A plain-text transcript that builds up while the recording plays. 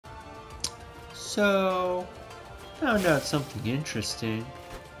So, found out something interesting.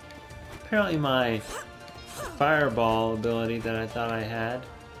 Apparently my fireball ability that I thought I had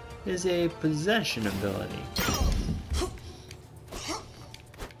is a possession ability.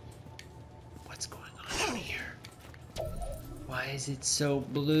 What's going on out here? Why is it so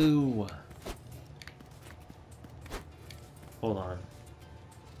blue? Hold on.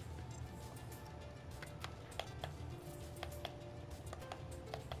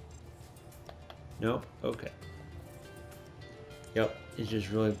 Nope, okay. Yep, it's just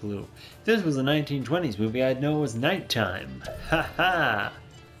really blue. If this was a 1920s movie, I'd know it was nighttime. Ha ha!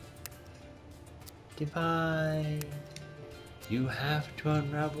 Divine. You have to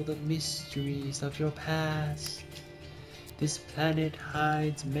unravel the mysteries of your past. This planet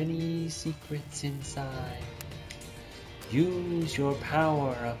hides many secrets inside. Use your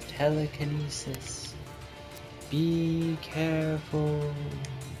power of telekinesis. Be careful.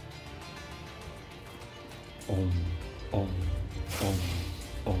 Om, om, om,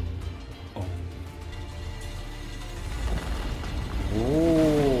 om, om.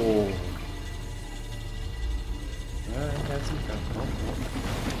 Oh. Alright, got some stuff. Oh.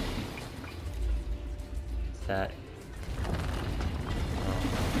 What's that? Oh.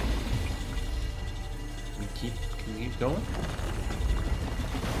 Can we keep going?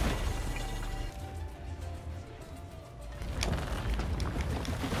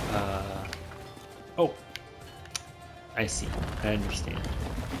 Oh. I see. I understand.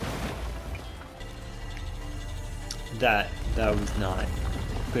 That was not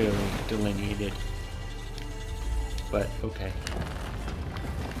clearly delineated. But okay.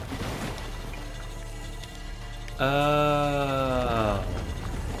 Oh.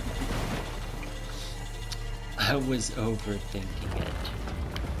 I was overthinking it.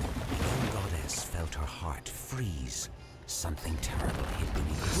 The young goddess felt her heart freeze. Something terrible hid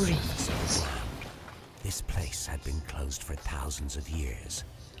beneath the surface of the ground. This place had been closed for thousands of years.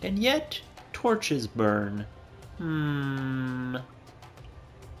 And yet, torches burn. Oh,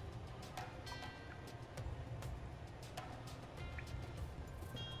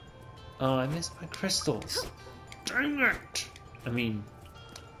 I missed my crystals. Dang it! I mean,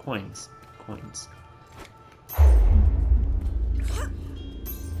 coins. Coins.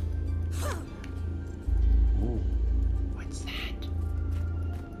 Ooh, what's that?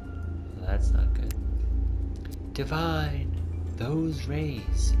 Well, that's not good. Divine, those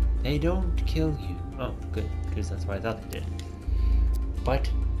rays, they don't kill you. Oh, good, because that's what I thought they did.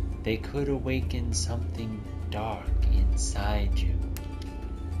 But they could awaken something dark inside you.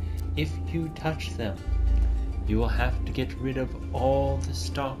 If you touch them, you will have to get rid of all the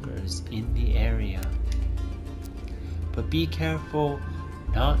stalkers in the area. But be careful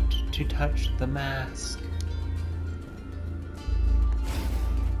not to touch the mask.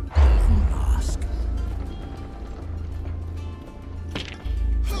 Mask.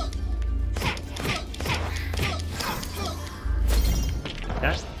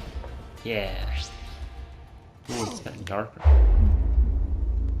 That? Yeah. Ooh, it's gotten darker.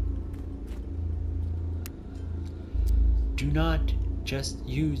 Do not just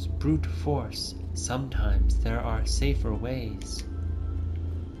use brute force. Sometimes there are safer ways.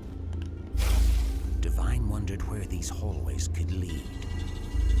 Divine wondered where these hallways could lead.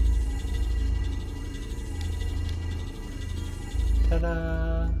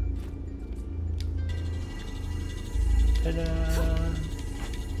 Ta-da! Ta-da!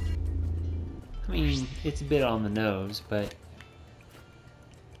 I mean, it's a bit on the nose, but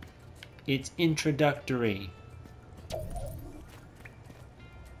it's introductory.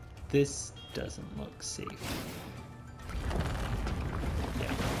 This doesn't look safe.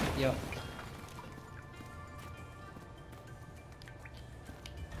 Yeah. Yep.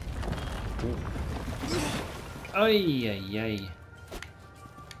 Ay, ay, ay.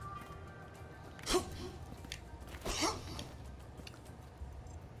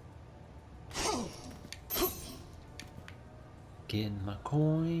 Getting my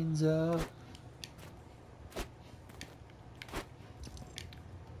coins up.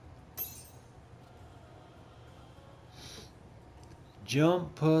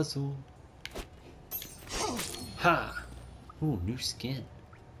 Jump puzzle. Ha! Ooh, new skin.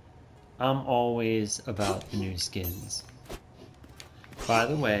 I'm always about the new skins. By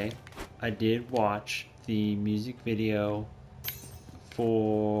the way, I did watch the music video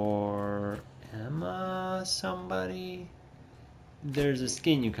for Emma somebody. There's a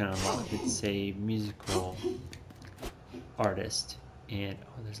skin you can unlock. It's a musical artist. And,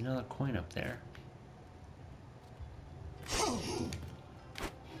 oh, there's another coin up there.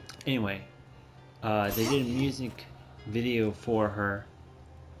 Anyway, they did a music video for her.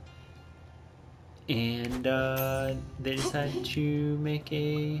 And they decided to make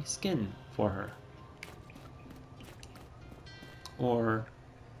a skin for her. Or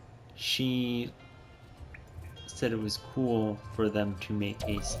she said it was cool for them to make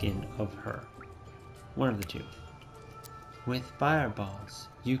a skin of her. One of the two. With fireballs,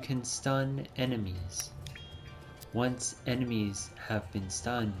 you can stun enemies. Once enemies have been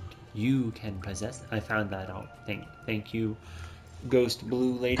stunned, you can possess them. I found that out. Thank you, Ghost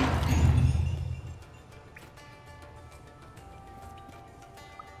Blue Lady.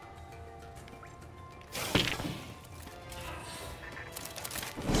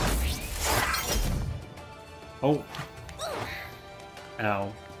 Oh.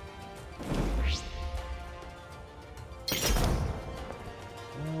 Ow.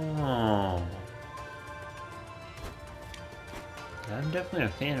 Oh. I'm definitely a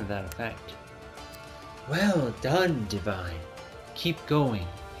fan of that effect. Well done, Divine. Keep going.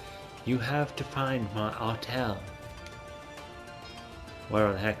 You have to find my hotel.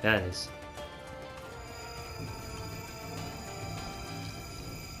 Whatever the heck that is.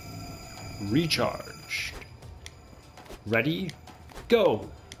 Recharge. Ready? Go!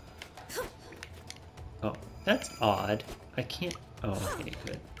 Oh, that's odd. I can't... Oh, okay,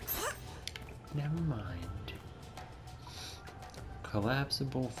 good. Never mind.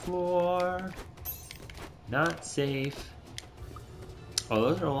 Collapsible floor. Not safe. Oh,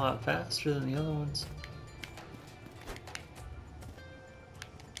 those are a lot faster than the other ones.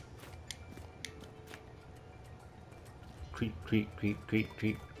 Creep, creep, creep, creep,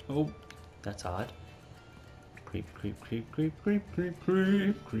 creep. Oh, that's odd. Creep, creep, creep, creep, creep, creep,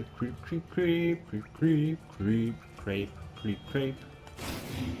 creep, creep, creep, creep, creep, creep, creep, creep, creep, creep, creep.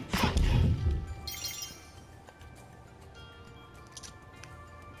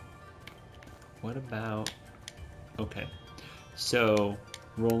 What about... Okay. So,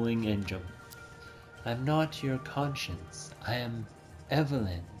 rolling and jump. I'm not your conscience. I am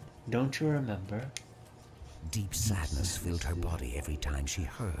Evelyn. Don't you remember? Deep sadness filled her body every time she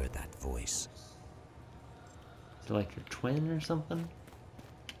heard that voice. Is it like your twin or something?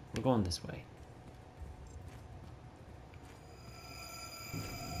 We're going this way.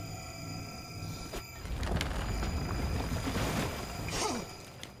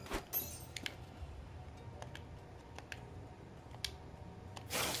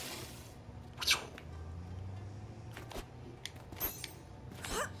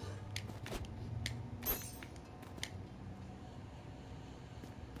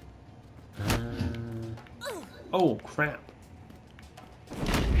 Oh, crap.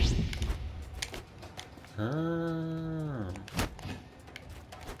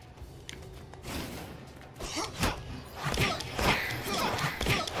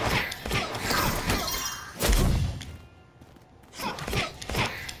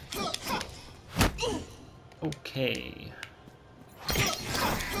 Okay.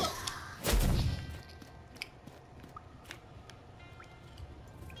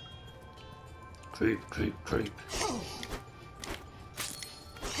 Creep, creep, creep.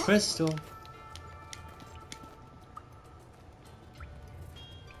 Crystal.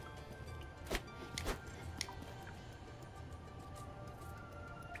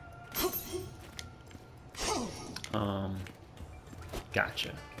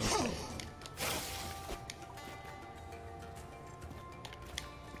 Gotcha. Okay.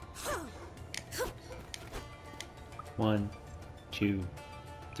 One, 2,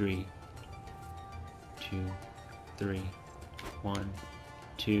 3. 2, 3. 1,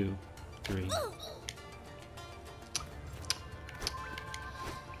 2, 3.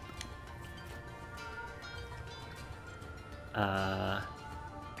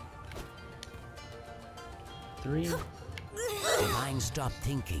 Three. The mind stopped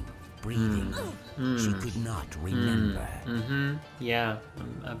thinking, breathing. She could not remember. Yeah,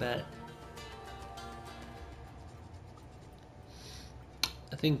 I bet.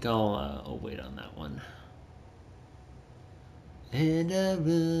 I think I'll wait on that one. And I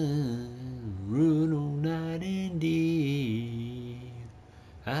run all night and day.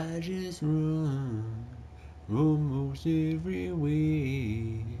 I just run most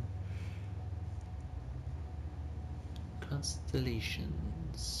everywhere.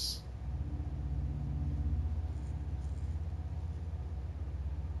 Constellations.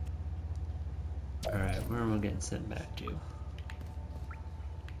 Alright, where am I getting sent back to?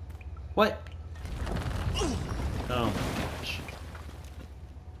 What? Oh my gosh.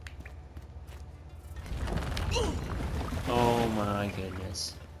 Oh my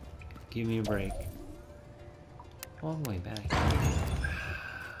goodness. Give me a break. All the way back.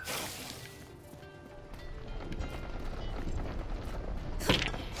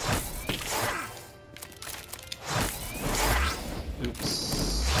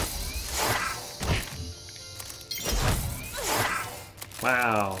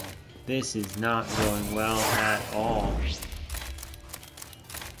 Wow, this is not going well at all.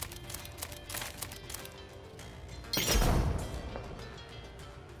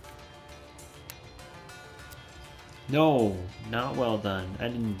 No, not well done.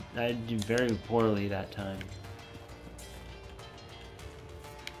 I did very poorly that time.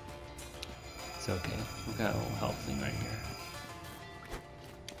 It's okay. We've got a little health thing right here.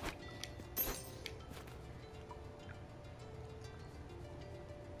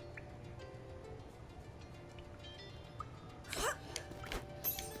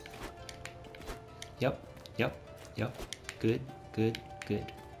 Yep. Good.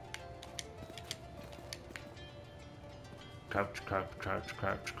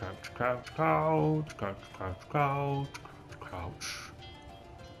 Crouch.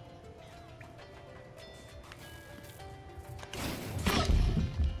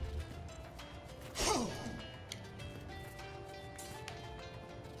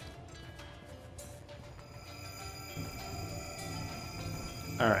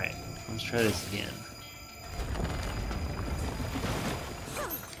 Alright, let's try this again.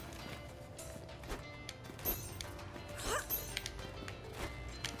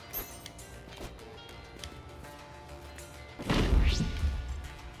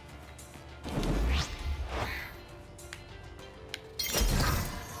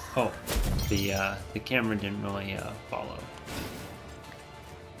 Oh, the camera didn't really follow.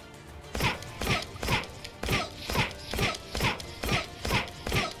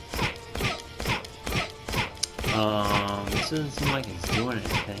 This doesn't seem like it's doing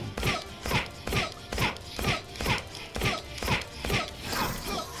anything.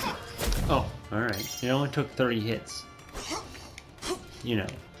 Oh, alright. It only took 30 hits. You know.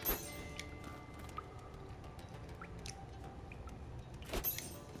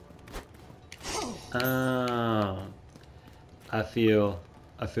 I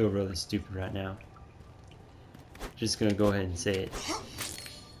feel really stupid right now. Just gonna go ahead and say it.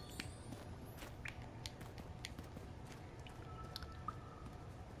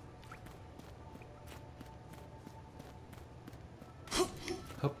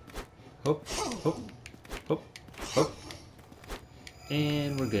 Hop.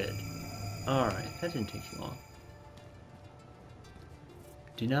 And we're good. Alright, that didn't take too long.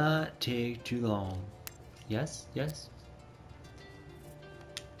 Do not take too long. Yes?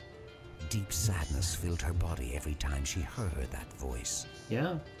 Deep sadness filled her body every time she heard that voice.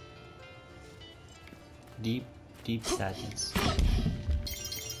 Yeah. Deep sadness.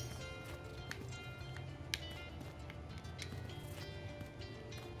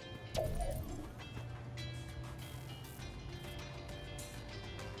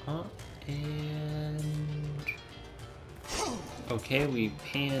 And okay, we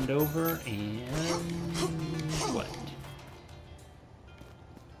panned over and what?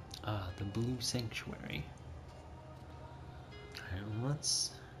 The Blue Sanctuary. Alright,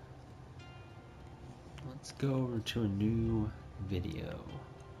 let's go over to a new video.